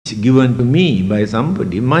gift given to me by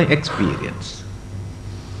somebody, my experience.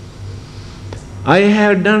 I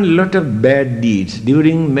have done a lot of bad deeds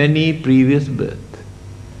during many previous births.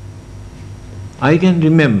 I can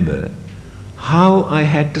remember how I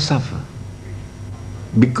had to suffer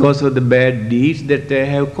because of the bad deeds that I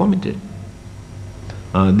have committed.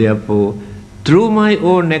 Therefore, through my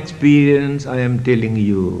own experience, I am telling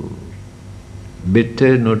you,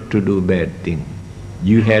 better not to do bad things.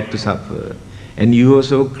 You had to suffer, and you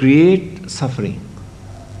also create suffering.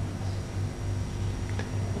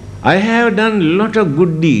 I have done a lot of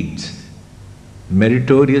good deeds,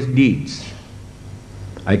 meritorious deeds.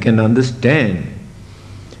 I can understand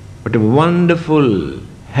what a wonderful,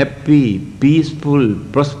 happy, peaceful,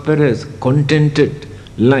 prosperous, contented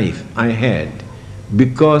life I had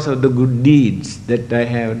because of the good deeds that I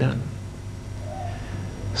have done.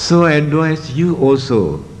 So I advise you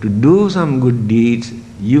also to do some good deeds.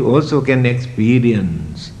 You also can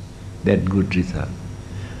experience that good result.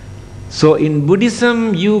 So in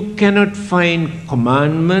Buddhism, you cannot find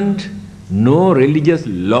commandment, no religious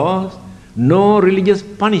laws, no religious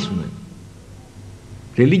punishment.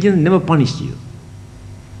 Religion never punishes you,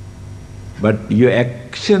 but your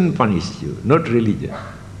action punishes you, not religion.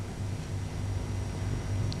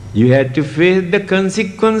 You had to face the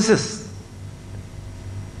consequences.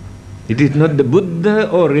 It is not the Buddha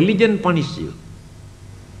or religion punish you.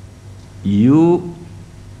 You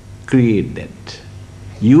create that.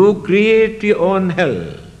 You create your own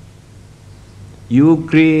hell. You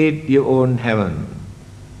create your own heaven.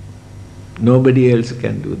 Nobody else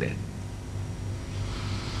can do that.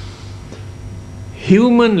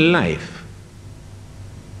 Human life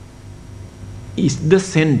is the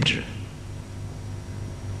center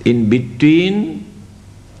in between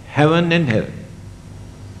heaven and hell.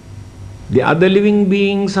 The other living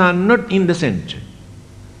beings are not in the center.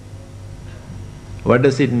 What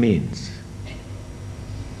does it mean?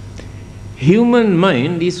 Human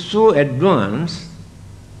mind is so advanced,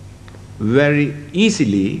 very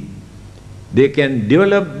easily they can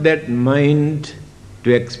develop that mind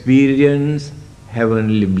to experience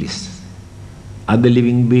heavenly bliss. Other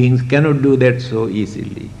living beings cannot do that so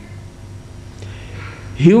easily.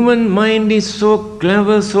 Human mind is so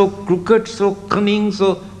clever, so crooked, so cunning,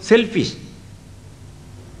 so selfish,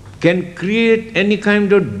 can create any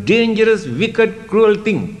kind of dangerous, wicked, cruel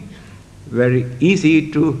thing. Very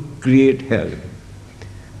easy to create hell.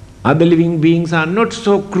 Other living beings are not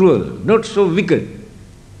so cruel, not so wicked.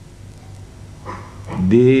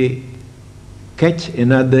 They catch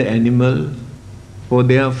another animal for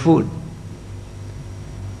their food.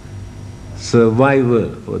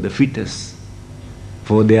 Survival for the fittest.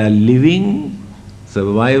 For their living,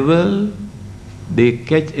 survival, they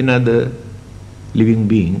catch another living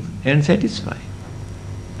being and satisfy.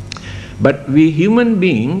 But we human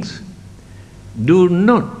beings do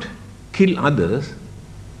not kill others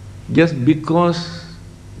just because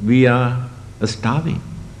we are starving.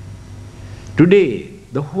 Today,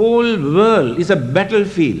 the whole world is a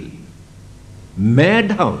battlefield,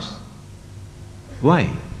 madhouse. Why?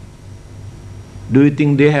 Do you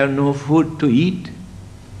think they have no food to eat,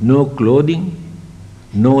 no clothing,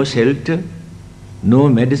 no shelter, no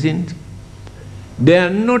medicines? They are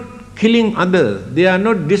not killing others, they are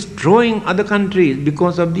not destroying other countries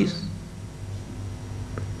because of this.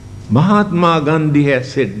 Mahatma Gandhi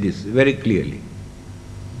has said this very clearly.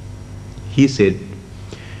 He said,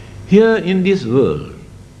 here in this world,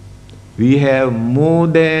 we have more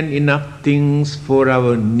than enough things for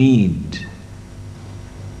our need,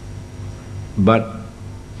 but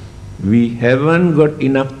we haven't got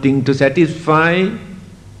enough things to satisfy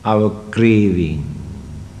our craving.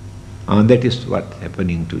 And that is what's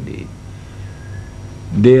happening today.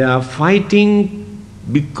 They are fighting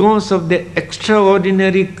because of the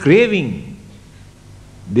extraordinary craving.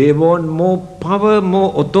 They want more power,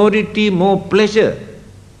 more authority, more pleasure,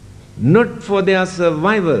 not for their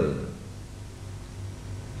survival.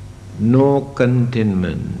 No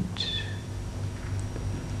contentment.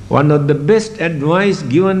 One of the best advice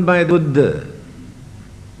given by the Buddha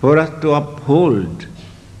for us to uphold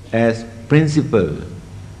as principle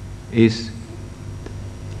is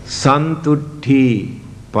Santutti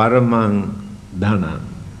Paramang Dhanam.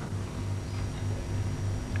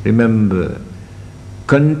 Remember,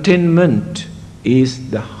 contentment is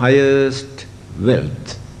the highest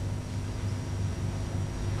wealth.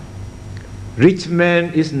 Rich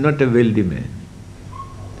man is not a wealthy man.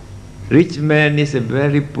 Rich man is a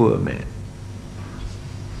very poor man.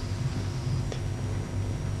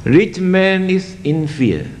 Rich man is in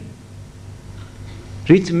fear.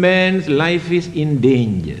 Rich man's life is in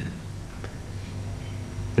danger.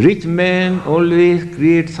 Rich man always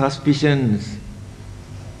creates suspicions,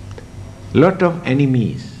 lot of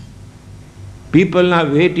enemies. People are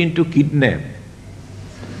waiting to kidnap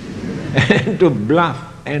and to bluff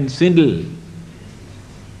and swindle.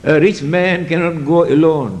 A rich man cannot go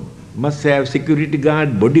alone, must have security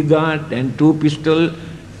guard, bodyguard and 2 pistols,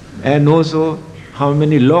 and also how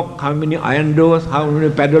many lock, how many iron doors, how many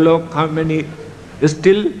padlock, how many...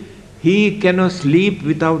 Still, he cannot sleep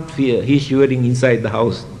without fear. He is shivering inside the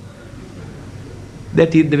house.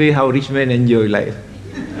 That is the way how rich men enjoy life.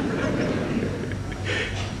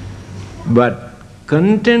 But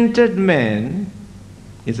contented man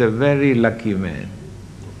is a very lucky man,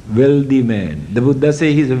 wealthy man. The Buddha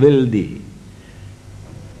says he is wealthy.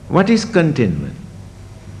 What is contentment?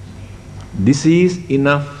 This is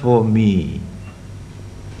enough for me.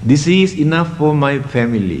 This is enough for my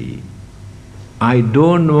family. I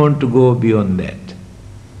don't want to go beyond that.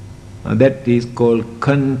 That is called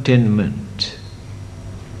contentment.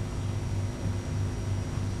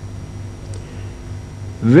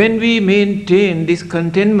 When we maintain this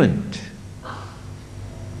contentment,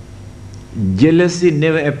 jealousy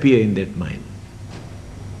never appears in that mind.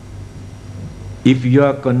 If you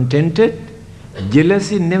are contented,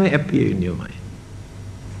 jealousy never appears in your mind.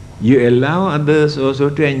 You allow others also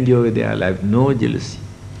to enjoy their life, no jealousy.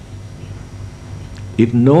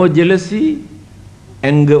 If no jealousy,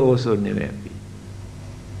 anger also never appears.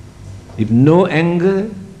 If no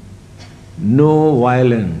anger, no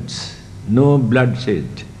violence, no bloodshed,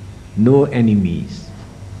 no enemies.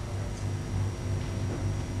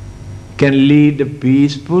 Can lead a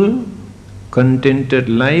peaceful, contented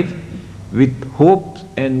life with hope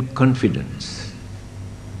and confidence.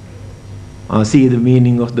 See the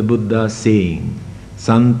meaning of the Buddha saying,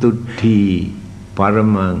 Santutti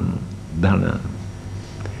Paramang Dhana.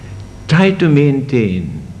 Try to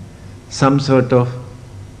maintain some sort of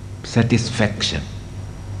satisfaction,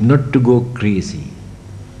 not to go crazy.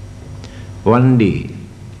 One day,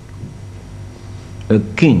 a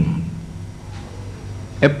king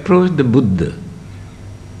approached the Buddha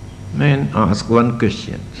and asked one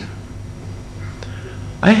question.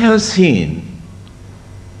 I have seen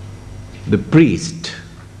the priest,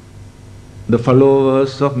 the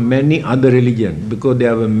followers of many other religions, because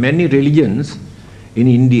there were many religions in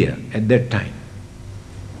India at that time.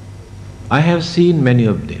 I have seen many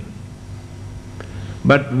of them.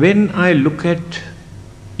 But when I look at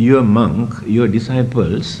your monk, your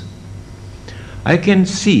disciples, I can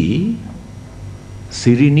see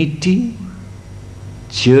serenity,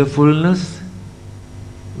 cheerfulness,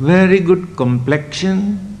 very good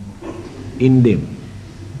complexion in them.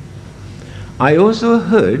 I also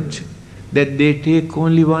heard that they take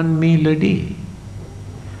only 1 meal a day.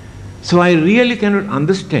 So I really cannot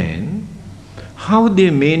understand how they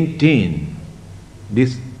maintain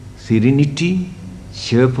this serenity,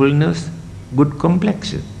 cheerfulness, good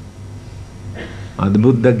complexion. The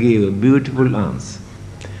Buddha gave a beautiful answer.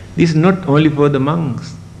 This is not only for the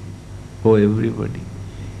monks, for everybody.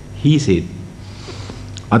 He said,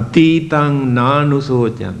 Atitang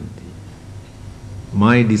nanusochanti.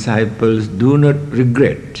 My disciples do not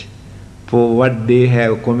regret for what they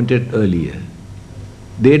have committed earlier.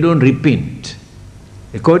 They don't repent.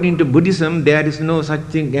 According to Buddhism, there is no such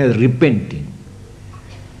thing as repenting.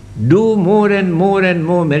 Do more and more and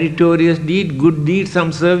more meritorious deed, good deed,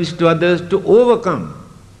 some service to others to overcome.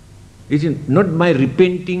 It is not by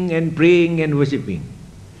repenting and praying and worshipping.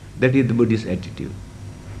 That is the Buddhist attitude.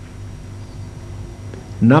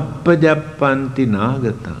 Nappajappanti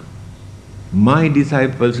nagata. My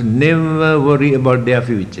disciples never worry about their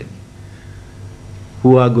future.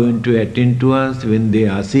 Who are going to attend to us when they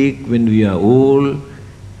are sick, when we are old.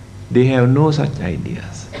 They have no such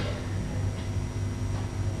ideas.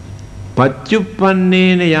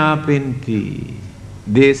 Pacchuppannena yapenti.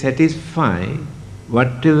 They satisfy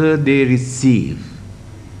whatever they receive.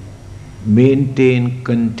 Maintain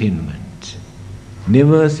contentment.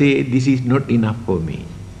 Never say, this is not enough for me.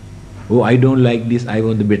 Oh, I don't like this, I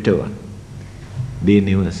want the better one. They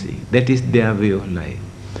never say. That is their way of life.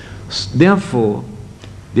 Therefore,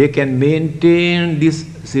 they can maintain this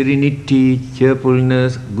serenity,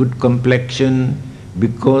 cheerfulness, good complexion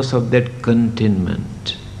because of that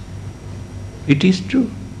contentment. It is true.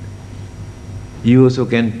 You also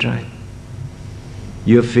can try.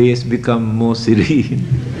 Your face become more serene,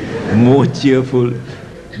 more cheerful,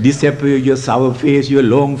 disappear your sour face, your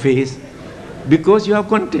long face, because you are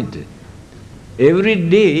contented. Every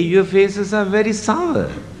day your faces are very sour.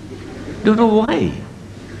 Don't know why.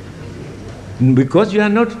 Because you are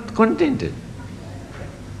not contented.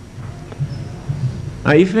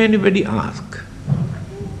 If anybody asks,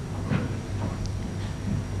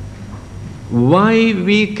 why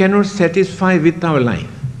we cannot satisfy with our life?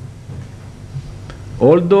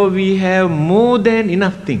 Although we have more than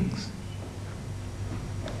enough things,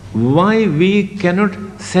 why we cannot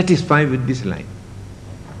satisfy with this life?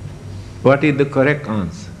 What is the correct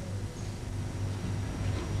answer?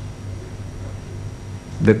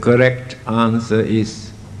 The correct answer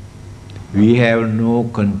is we have no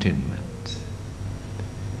contentment.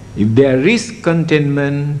 If there is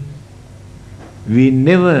contentment, we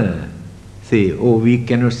never say, oh, we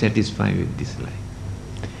cannot satisfy with this life.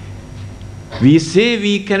 We say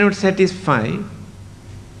we cannot satisfy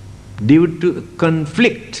due to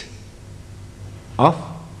conflict of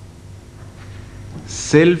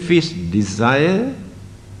selfish desire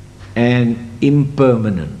and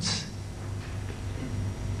impermanence.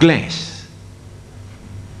 Clash.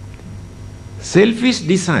 Selfish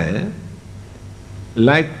desire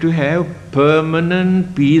like to have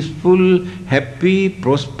permanent, peaceful, happy,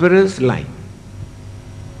 prosperous life.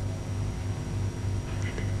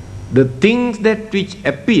 The things that which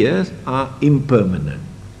appears are impermanent,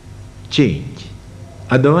 change.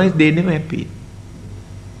 Otherwise they never appear.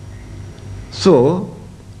 So,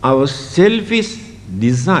 our selfish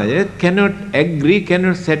desire cannot agree,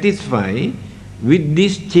 cannot satisfy with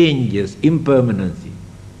these changes, impermanency.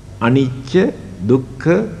 Anicca,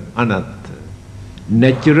 dukkha, anatta.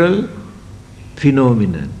 Natural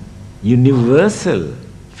phenomenon, universal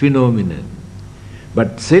phenomenon.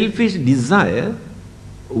 But selfish desire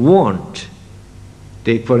won't.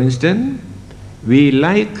 Take for instance, we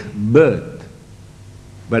like birth,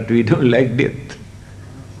 but we don't like death.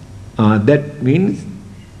 That means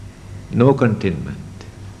no contentment.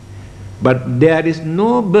 But there is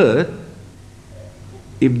no birth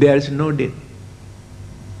if there is no death.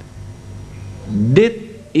 Death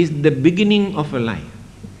is the beginning of a life.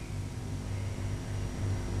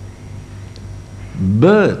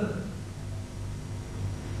 Birth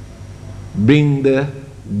brings the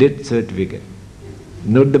death certificate,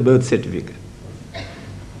 not the birth certificate.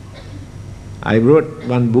 I wrote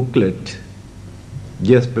one booklet,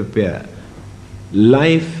 just prepare.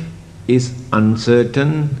 Life is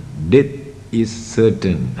uncertain, death is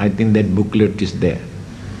certain. I think that booklet is there.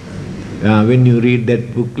 When you read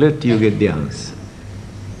that booklet, you get the answer.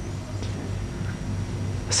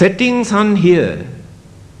 Setting sun here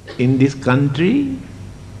in this country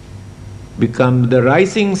becomes the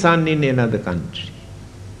rising sun in another country.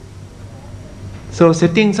 So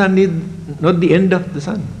setting sun is not the end of the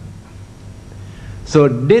sun. So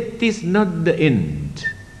death is not the end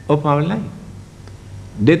of our life.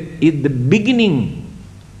 Death is the beginning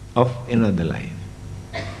of another life.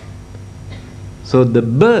 So the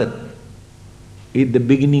birth is the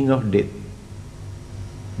beginning of death.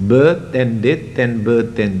 Birth and death and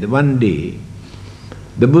birth and death. One day,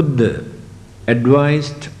 the Buddha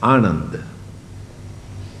advised Ananda,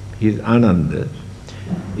 he is Ananda,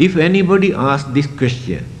 if anybody asks this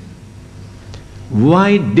question,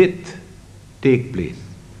 why death take place?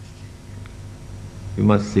 You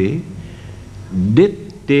must say,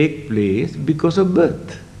 death take place because of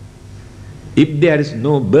birth. If there is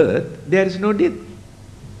no birth, there is no death.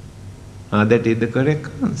 That is the correct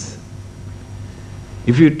answer.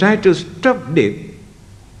 If you try to stop death,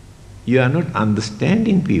 you are not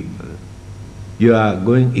understanding people. You are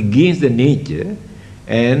going against the nature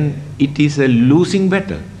and it is a losing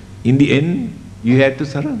battle. In the end, you have to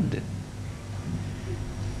surrender.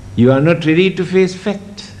 You are not ready to face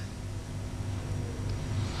fact.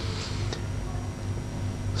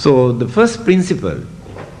 So the first principle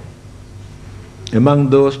among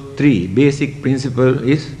those three basic principles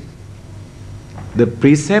is the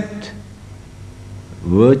precept,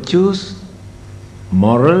 virtues,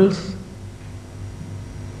 morals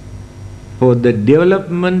for the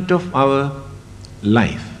development of our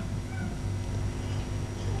life.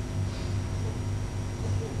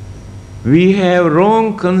 We have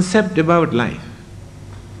wrong concept about life.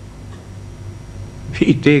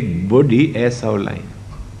 We take body as our life.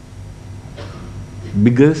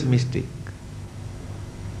 Biggest mistake.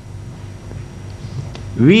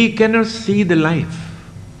 We cannot see the life.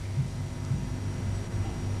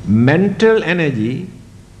 Mental energy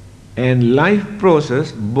and life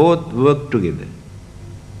process both work together.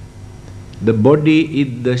 The body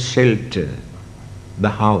is the shelter, the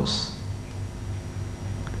house.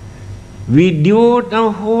 We devote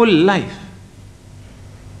our whole life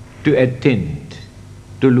to attend,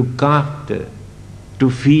 to look after, to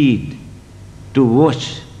feed, to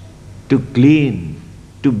wash, to clean,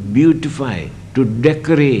 to beautify, to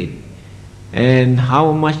decorate. And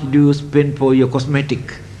how much do you spend for your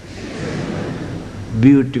cosmetic?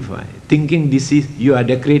 Beautify, thinking this is, you are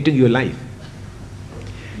decorating your life.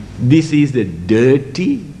 This is the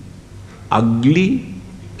dirty, ugly,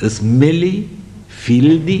 smelly,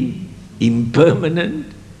 filthy,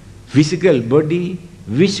 impermanent physical body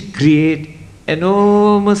which creates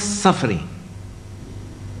enormous suffering.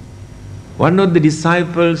 One of the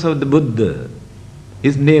disciples of the Buddha,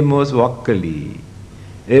 his name was Vakkali,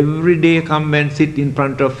 every day come and sit in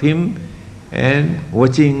front of him and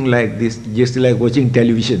watching like this, just like watching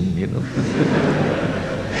television, you know.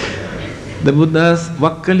 The Buddha asked,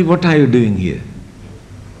 Vakkali, what are you doing here?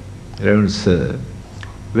 Reverend Sir,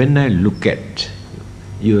 when I look at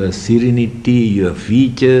your serenity, your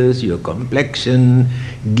features, your complexion,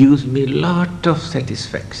 gives me a lot of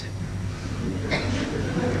satisfaction.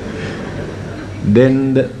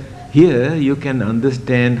 Then here you can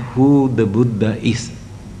understand who the Buddha is.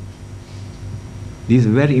 This is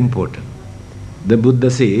very important. The Buddha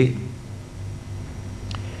say,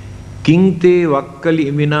 Kingte Vakkali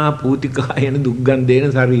imina putikayana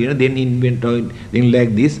duggandena sarina, then he invented things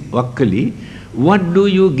like this, Vakkali, what do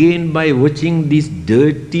you gain by watching this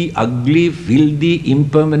dirty, ugly, filthy,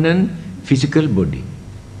 impermanent physical body?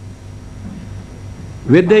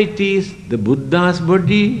 Whether it is the Buddha's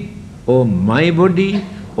body, or my body,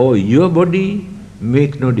 or your body,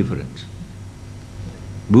 makes no difference.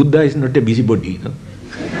 Buddha is not a busybody, no?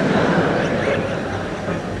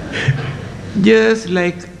 Just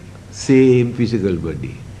like same physical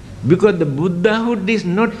body. Because the Buddhahood is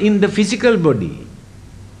not in the physical body.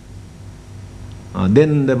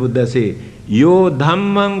 Then the Buddha say, Yo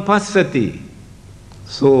Dhammang Passati,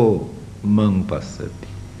 so Mang Passati.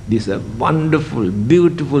 This is a wonderful,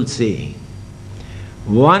 beautiful saying.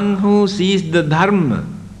 One who sees the Dharma,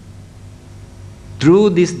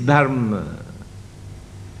 through this Dharma,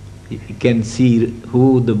 he can see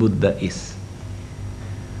who the Buddha is.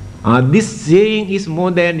 This saying is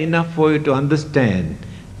more than enough for you to understand,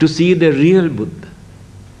 to see the real Buddha.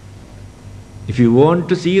 If you want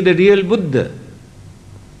to see the real Buddha,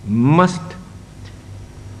 must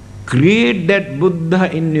create that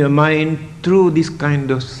Buddha in your mind through this kind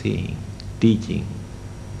of saying, teaching.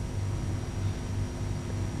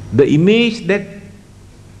 The image that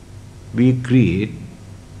we create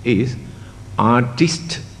is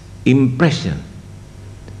artist impression.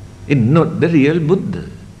 It's not the real Buddha.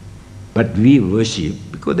 But we worship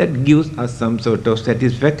because that gives us some sort of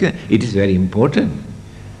satisfaction. It is very important.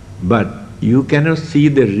 But you cannot see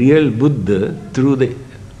the real Buddha through the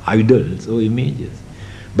idols or images.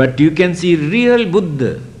 But you can see real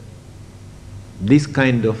Buddha, this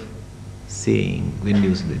kind of saying when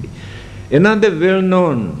you study. Another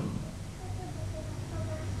well-known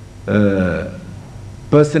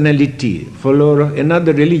personality, follower of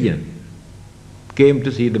another religion, came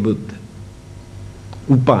to see the Buddha,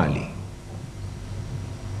 Upali.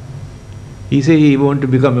 He said he wanted to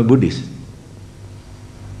become a Buddhist.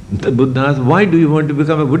 The Buddha asked, why do you want to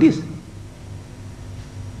become a Buddhist?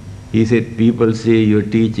 He said, people say your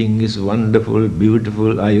teaching is wonderful,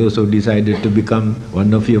 beautiful. I also decided to become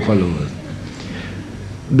one of your followers.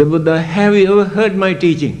 The Buddha, have you ever heard my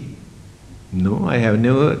teaching? No, I have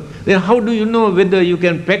never heard. Then how do you know whether you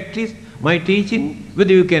can practice my teaching,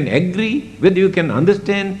 whether you can agree, whether you can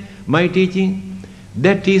understand my teaching?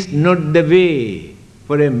 That is not the way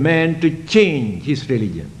for a man to change his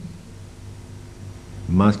religion.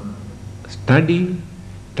 Must study,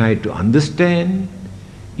 try to understand,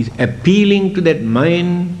 is appealing to that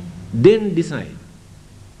mind, then decide.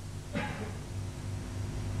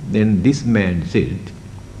 Then this man said,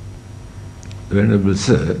 Venerable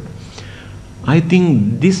Sir, I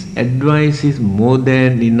think this advice is more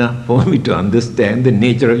than enough for me to understand the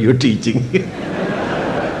nature of your teaching.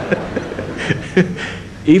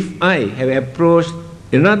 If I have approached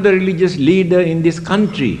another religious leader in this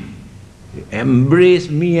country, embrace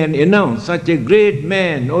me and announce such a great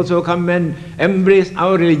man, also come and embrace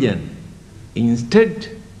our religion.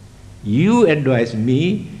 Instead, you advise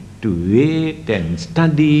me to wait and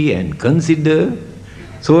study and consider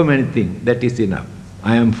so many things. That is enough.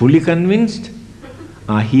 I am fully convinced.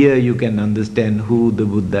 Here you can understand who the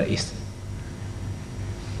Buddha is.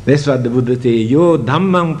 That's what the Buddha says, Yo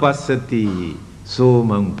Dhammang Passati, so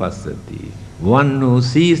Mang Passati. One who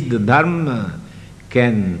sees the Dharma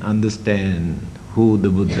can understand who the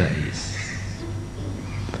Buddha is.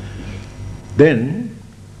 Then,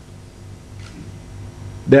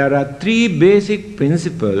 there are three basic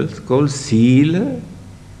principles called Sila,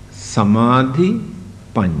 Samadhi,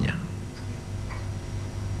 Panya.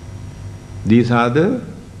 These are the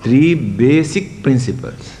three basic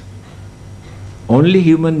principles. Only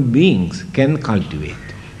human beings can cultivate.